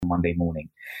Monday morning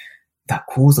that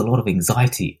caused a lot of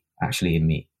anxiety actually in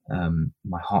me.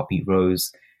 My heartbeat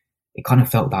rose. It kind of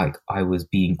felt like I was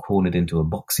being cornered into a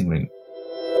boxing ring.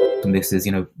 And this is,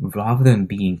 rather than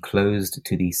being closed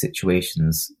to these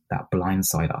situations that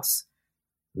blindside us,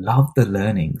 love the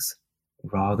learnings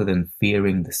rather than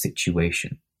fearing the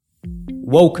situation.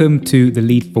 Welcome to the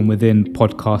Lead From Within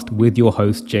podcast with your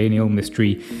host, Jaineel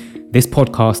Mystery. This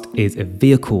podcast is a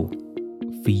vehicle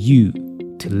for you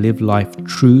to live life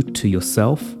true to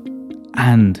yourself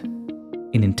and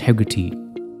in integrity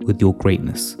with your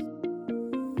greatness.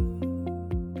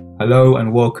 Hello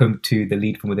and welcome to the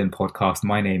Lead From Within podcast.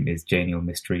 My name is Jaineel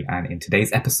Mystery, and in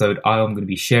today's episode, I am going to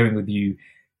be sharing with you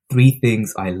 3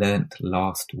 things I learned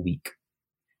last week.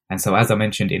 And so as I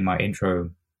mentioned in my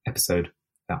intro episode,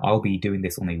 I'll be doing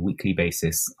this on a weekly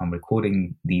basis. I'm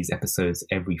recording these episodes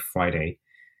every Friday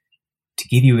to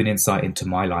give you an insight into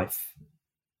my life,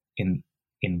 in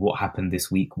what happened this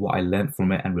week, what I learned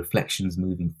from it, and reflections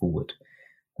moving forward.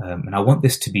 And I want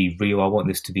this to be real. I want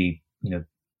this to be,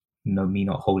 me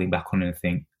not holding back on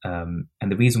anything. And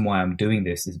the reason why I'm doing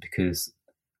this is because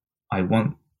I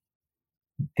want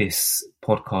this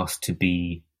podcast to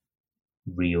be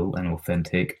real and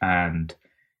authentic, and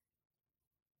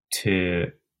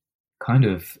to kind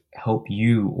of help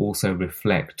you also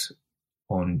reflect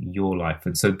on your life.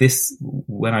 And so this,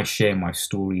 when I share my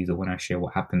stories or when I share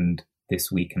what happened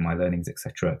this week and my learnings,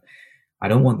 etc., I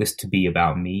don't want this to be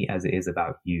about me as it is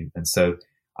about you. And so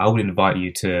I would invite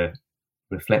you to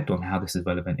reflect on how this is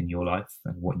relevant in your life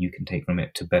and what you can take from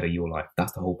it to better your life.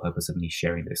 That's the whole purpose of me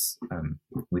sharing this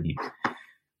with you.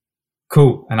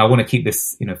 Cool. And I want to keep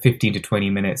this, 15 to 20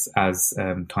 minutes as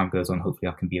time goes on. Hopefully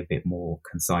I can be a bit more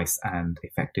concise and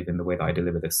effective in the way that I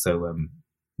deliver this. So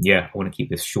I want to keep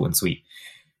this short and sweet.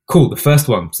 Cool. The first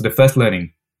one. So the first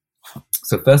learning.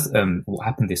 So first, what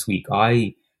happened this week,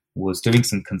 I was doing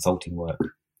some consulting work,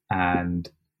 and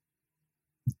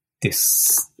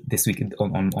this week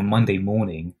on Monday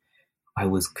morning, I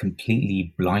was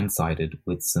completely blindsided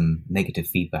with some negative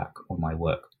feedback on my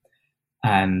work.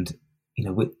 And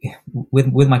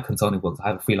with my consulting work, I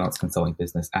have a freelance consulting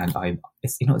business, and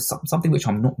it's something which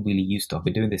I'm not really used to. I've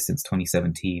been doing this since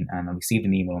 2017, and I received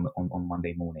an email on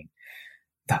Monday morning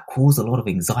that caused a lot of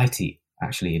anxiety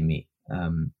actually in me.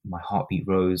 My heartbeat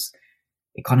rose.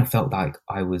 It kind of felt like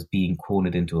I was being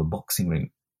cornered into a boxing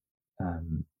ring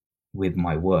with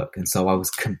my work, and so I was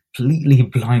completely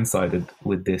blindsided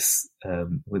with this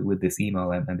with this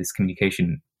email and this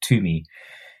communication to me.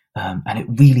 And it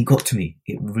really got to me.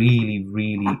 It really,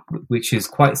 which is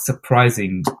quite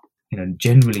surprising.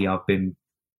 Generally I've been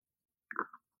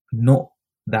not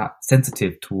that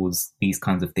sensitive towards these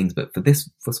kinds of things, but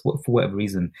for whatever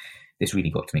reason, this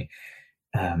really got to me.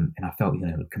 And I felt,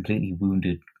 completely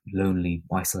wounded, lonely,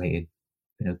 isolated,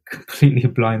 completely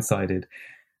blindsided.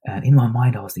 And in my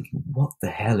mind, I was thinking, what the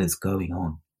hell is going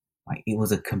on? Like, it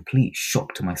was a complete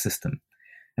shock to my system.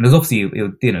 And there's obviously,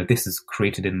 this is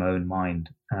created in my own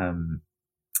mind.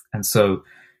 And so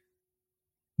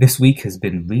this week has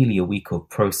been really a week of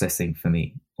processing for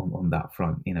me on that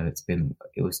front.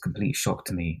 It was complete shock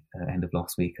to me end of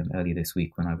last week and early this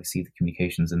week when I received the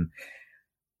communications. And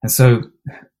so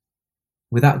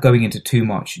without going into too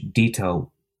much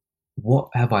detail, what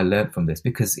have I learned from this?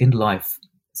 Because in life,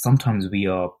 sometimes we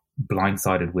are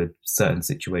blindsided with certain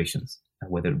situations,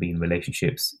 whether it be in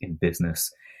relationships, in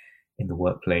business, in the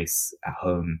workplace, at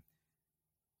home.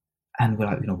 And we're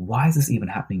like, why is this even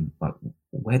happening? Like,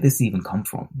 where did this even come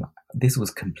from? Like, this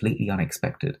was completely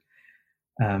unexpected.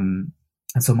 And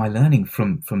so my learning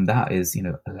from that is,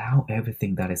 allow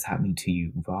everything that is happening to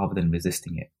you rather than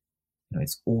resisting it.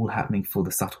 It's all happening for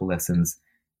the subtle lessons.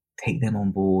 Take them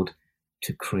on board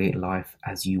to create life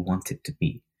as you want it to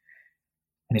be.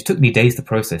 And it took me days to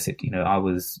process it. I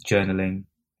was journaling,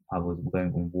 I was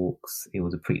going on walks. It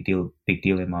was a big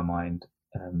deal in my mind.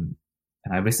 And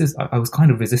I was kind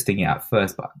of resisting it at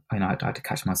first, but I had to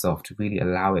catch myself to really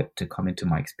allow it to come into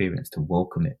my experience, to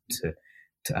welcome it,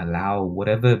 to allow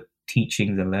whatever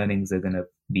teachings and learnings are going to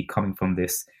be coming from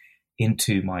this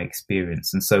into my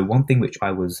experience. And so one thing which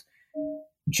I was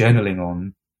journaling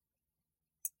on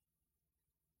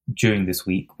during this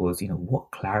week was,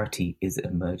 what clarity is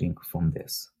emerging from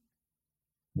this?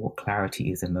 What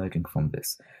clarity is emerging from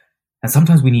this? And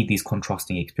sometimes we need these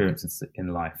contrasting experiences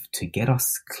in life to get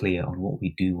us clear on what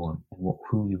we do want and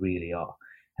who we really are.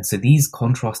 And so these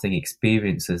contrasting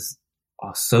experiences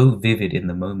are so vivid in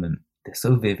the moment. They're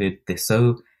so vivid. They're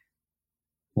so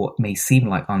what may seem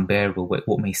like unbearable,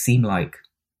 what may seem like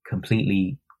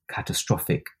completely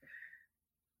catastrophic.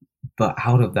 But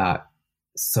out of that,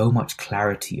 so much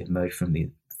clarity emerged for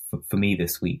me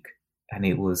this week. And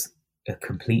it was a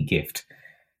complete gift.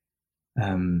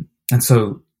 And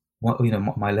so what,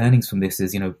 my learnings from this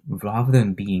is, rather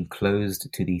than being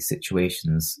closed to these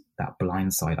situations that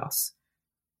blindside us,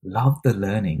 love the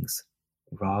learnings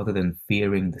rather than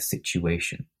fearing the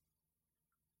situation.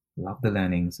 Love the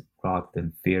learnings rather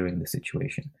than fearing the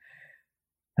situation.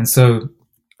 And so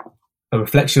a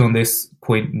reflection on this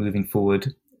point moving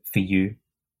forward for you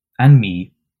and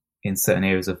me in certain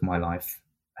areas of my life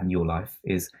and your life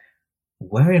is,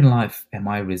 where in life am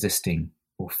I resisting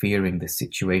or fearing the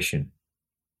situation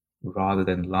rather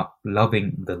than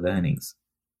loving the learnings?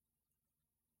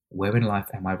 Where in life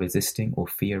am I resisting or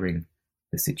fearing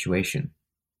the situation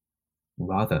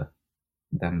rather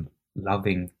than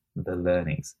loving the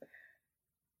learnings?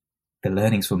 The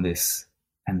learnings from this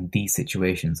and these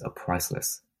situations are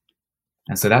priceless.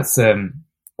 And so that's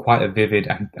quite a vivid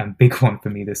and big one for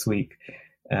me this week.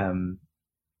 And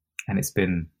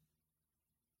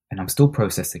I'm still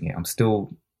processing it.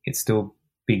 It's still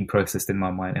being processed in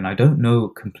my mind. And I don't know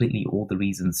completely all the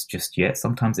reasons just yet.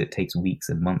 Sometimes it takes weeks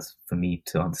and months for me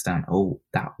to understand, oh,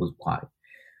 that was why.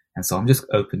 And so I'm just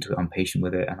open to it. I'm patient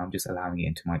with it, and I'm just allowing it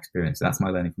into my experience. So that's my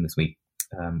learning from this week.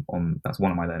 That's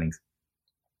one of my learnings.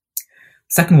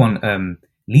 Second one,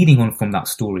 leading on from that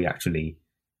story, actually,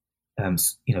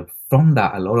 from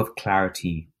that, a lot of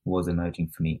clarity was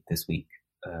emerging for me this week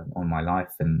on my life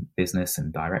and business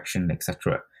and direction,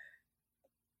 etc.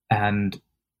 And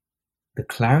the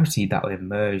clarity that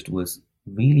emerged was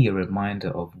really a reminder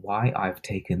of why I've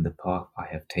taken the path I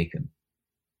have taken.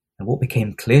 And what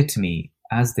became clear to me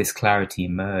as this clarity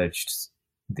emerged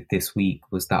this week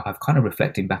was that I've kind of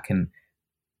reflected back, and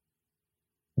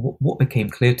what became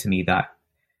clear to me that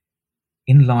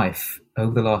in life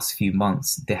over the last few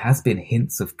months, there has been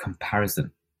hints of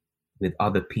comparison with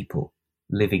other people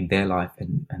living their life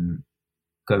and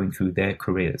going through their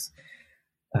careers.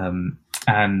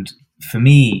 And for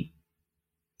me,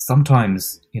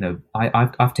 sometimes,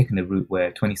 I've taken the route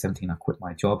where 2017 I quit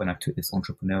my job and I took this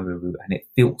entrepreneurial route, and it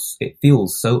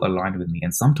feels so aligned with me.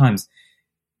 And sometimes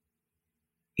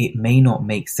it may not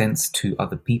make sense to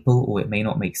other people, or it may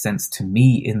not make sense to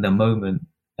me in the moment.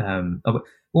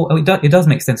 It does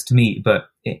make sense to me, but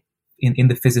in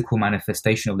the physical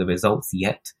manifestation of the results,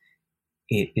 yet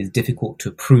it is difficult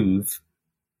to prove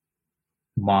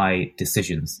my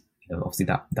decisions. Obviously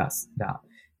that's that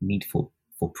need for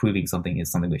proving something is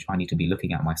something which I need to be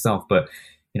looking at myself. But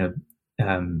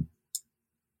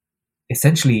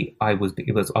essentially, I was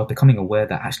becoming aware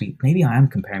that actually maybe I am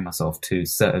comparing myself to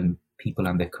certain people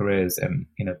and their careers, and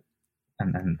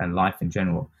and life in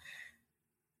general.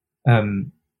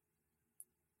 And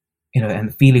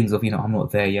feelings of I'm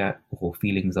not there yet, or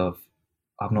feelings of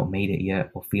I've not made it yet,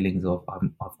 or feelings of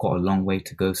I've got a long way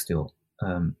to go still,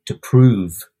 to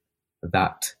prove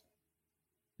that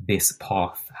this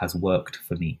path has worked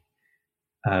for me.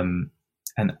 And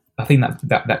I think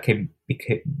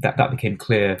that became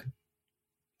clear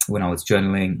when I was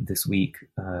journaling this week,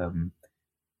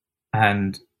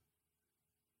 and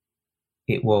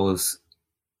it was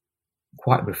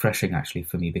quite refreshing actually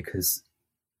for me, because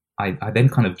I then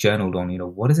kind of journaled on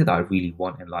what is it that I really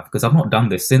want in life, because I've not done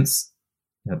this since.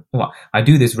 I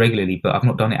do this regularly, but I've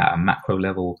not done it at a macro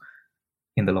level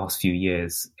in the last few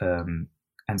years. And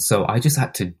so I just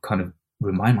had to kind of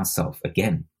remind myself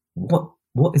again, what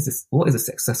is this? What is a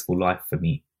successful life for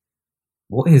me?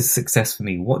 What is success for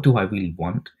me? What do I really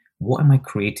want? What am I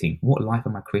creating? What life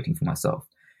am I creating for myself?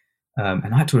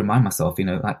 And I had to remind myself,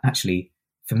 actually,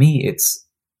 for me, it's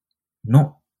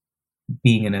not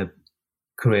being in a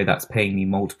career that's paying me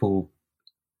multiple,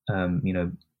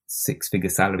 six-figure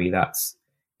salary. That's,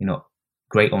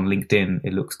 great on LinkedIn.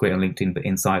 It looks great on LinkedIn, but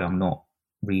inside I'm not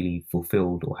really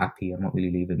fulfilled or happy. I'm not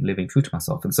really living true to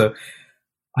myself. And so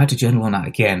I had to journal on that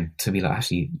again, to be like,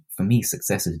 actually, for me,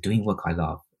 success is doing work I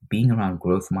love, being around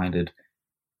growth-minded,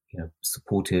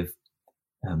 supportive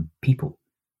people,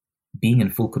 being in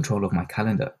full control of my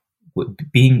calendar,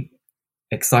 being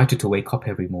excited to wake up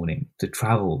every morning, to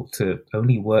travel, to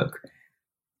only work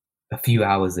a few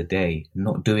hours a day,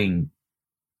 not doing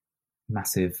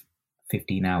massive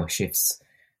 15-hour shifts,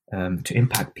 to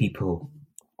impact people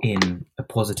in a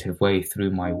positive way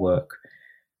through my work,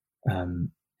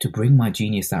 to bring my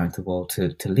genius out into the world,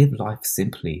 to live life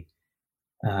simply.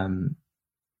 And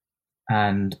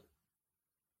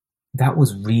that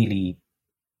was really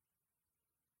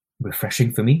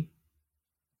refreshing for me.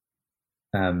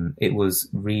 It was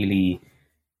really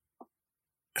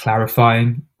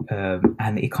clarifying,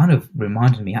 and it kind of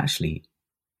reminded me, actually,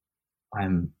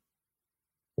 I'm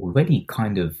already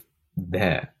kind of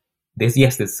there. There's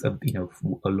a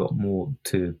lot more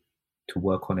to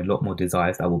work on, a lot more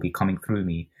desires that will be coming through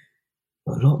me.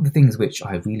 But a lot of the things which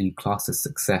I really class as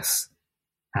success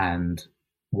and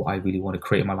what I really want to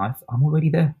create in my life, I'm already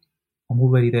there.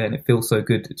 And it feels so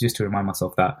good just to remind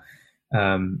myself that.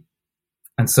 And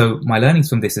so my learnings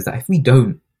from this is that if we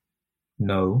don't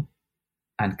know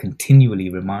and continually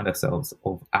remind ourselves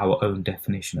of our own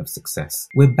definition of success,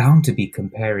 we're bound to be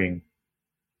comparing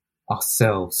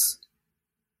ourselves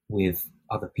with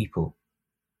other people.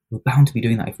 We're bound to be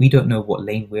doing that if we don't know what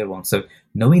lane we're on. So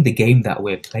knowing the game that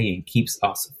we're playing keeps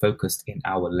us focused in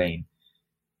our lane.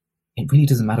 It really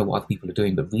doesn't matter what other people are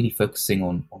doing, but really focusing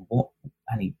on what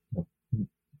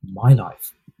my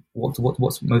life,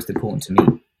 what's most important to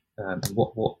me, and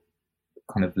what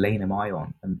kind of lane am I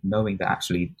on, and knowing that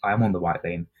actually I am on the right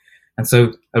lane. And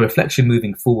so a reflection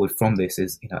moving forward from this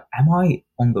is, am I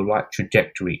on the right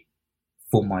trajectory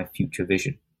for my future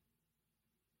vision?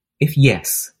 If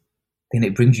yes, then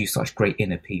it brings you such great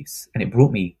inner peace. And it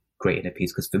brought me great inner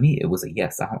peace because for me, it was a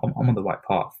yes, I'm on the right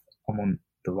path. I'm on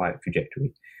the right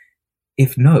trajectory.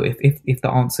 If no, if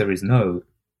the answer is no,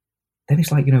 then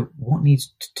it's like, what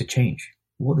needs to change?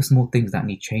 What are the small things that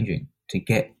need changing to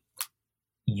get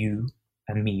you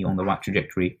and me on the right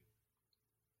trajectory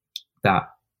that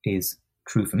is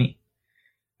true for me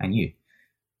and you?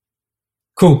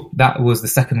 Cool. That was the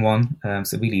second one.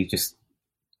 So really just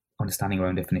understanding our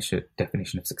own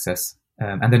definition of success.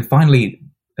 And then finally,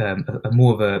 a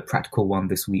more of a practical one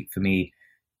this week for me,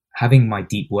 having my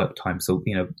deep work time. So,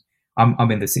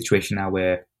 I'm in the situation now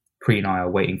where Pri and I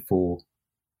are waiting for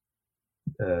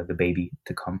the baby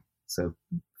to come. So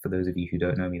for those of you who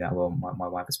don't know me that well, my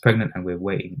wife is pregnant and we're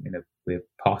waiting, we're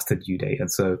past the due date.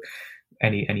 And so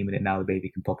any minute now the baby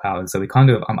can pop out. And so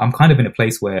I'm kind of in a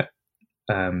place where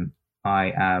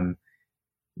I am,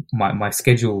 my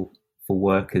schedule for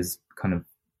work is kind of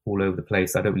all over the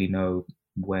place. I don't really know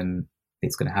when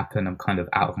it's going to happen. I'm kind of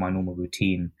out of my normal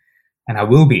routine. And I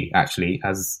will be actually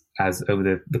as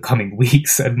over the coming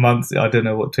weeks and months. I don't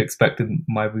know what to expect, and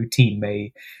my routine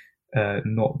may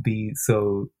not be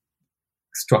so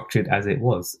structured as it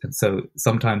was. And so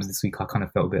sometimes this week I kind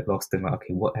of felt a bit lost and like,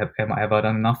 okay, have I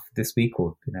done enough this week,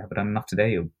 or have I done enough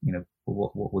today, or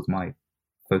what was my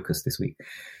focus this week?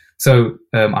 So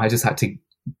I just had to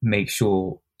make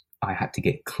sure I had to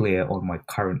get clear on my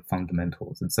current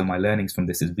fundamentals. And so my learnings from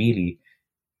this is really,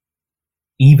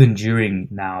 even during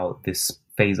now this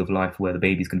phase of life where the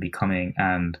baby's going to be coming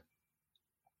and,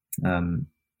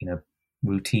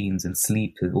 routines and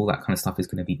sleep and all that kind of stuff is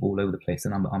going to be all over the place.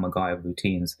 And I'm a guy of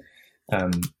routines.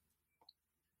 The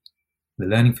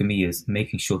learning for me is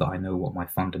making sure that I know what my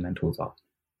fundamentals are.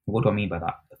 What do I mean by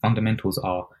that? The fundamentals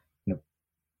are,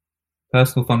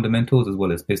 personal fundamentals as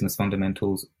well as business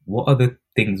fundamentals. What are the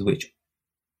things which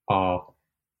are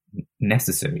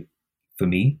necessary for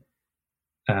me,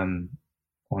 on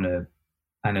a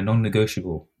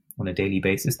non-negotiable on a daily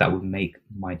basis that would make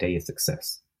my day a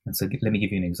success? And so let me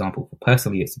give you an example.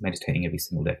 Personally, it's meditating every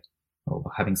single day or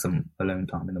having some alone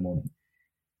time in the morning.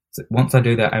 So once I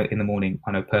do that out in the morning,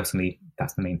 I know personally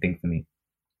that's the main thing for me.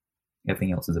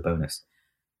 Everything else is a bonus.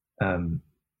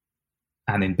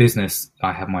 And in business,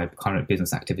 I have my current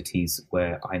business activities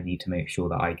where I need to make sure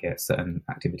that I get certain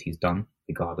activities done,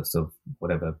 regardless of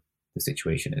whatever the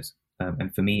situation is.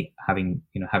 And for me, having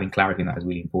clarity in that is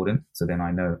really important. So then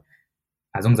I know,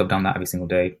 as long as I've done that every single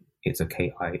day, it's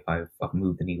okay. I've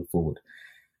moved the needle forward.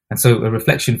 And so a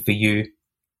reflection for you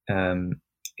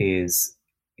is,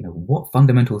 what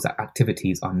fundamentals and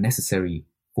activities are necessary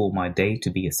for my day to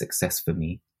be a success for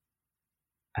me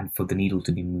and for the needle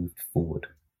to be moved forward.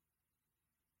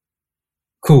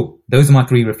 Cool. Those are my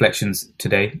 3 reflections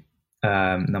today.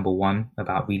 Number 1,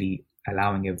 about really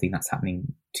allowing everything that's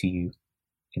happening to you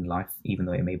in life, even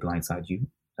though it may blindside you,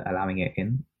 allowing it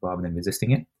in rather than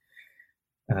resisting it.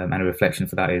 And a reflection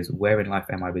for that is, where in life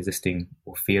am I resisting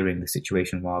or fearing the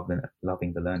situation rather than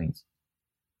loving the learnings?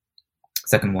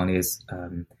 Second one is,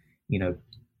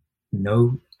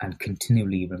 know and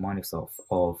continually remind yourself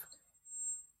of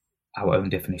our own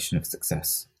definition of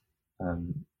success.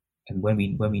 And when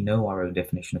we know our own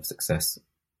definition of success,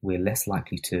 we're less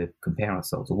likely to compare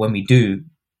ourselves. Or when we do,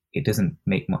 it doesn't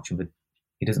make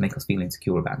us feel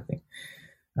insecure about anything.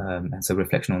 And so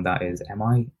reflection on that is, am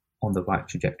I on the right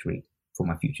trajectory for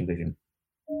my future vision?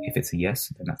 If it's a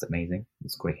yes, then that's amazing.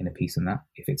 There's great inner peace in that.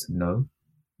 If it's a no,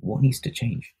 what needs to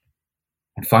change?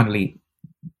 And finally,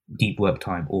 deep work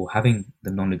time, or having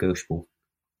the non-negotiable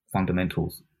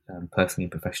fundamentals, personally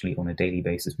and professionally, on a daily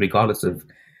basis, regardless of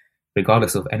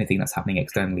anything that's happening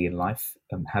externally in life.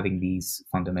 Having these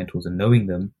fundamentals and knowing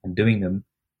them and doing them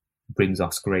brings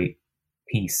us great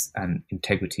peace and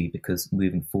integrity, because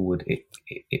moving forward,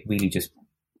 it really just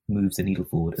moves the needle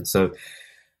forward. And so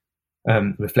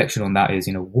reflection on that is,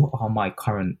 what are my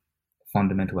current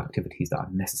fundamental activities that are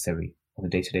necessary on a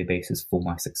day-to-day basis for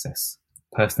my success,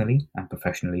 personally and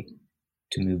professionally,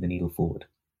 to move the needle forward.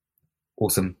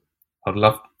 Awesome. I'd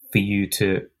love for you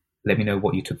to let me know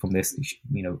what you took from this.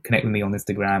 Connect with me on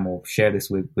Instagram or share this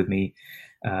with me.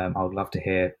 I would love to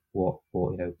hear what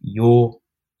your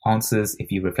answers,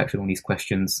 if you reflected on these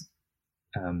questions,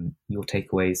 your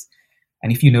takeaways.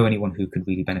 And if you know anyone who could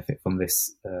really benefit from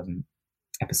this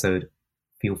episode,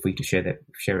 feel free to share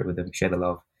it with them, share the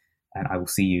love, and I will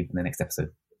see you in the next episode.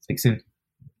 Speak soon.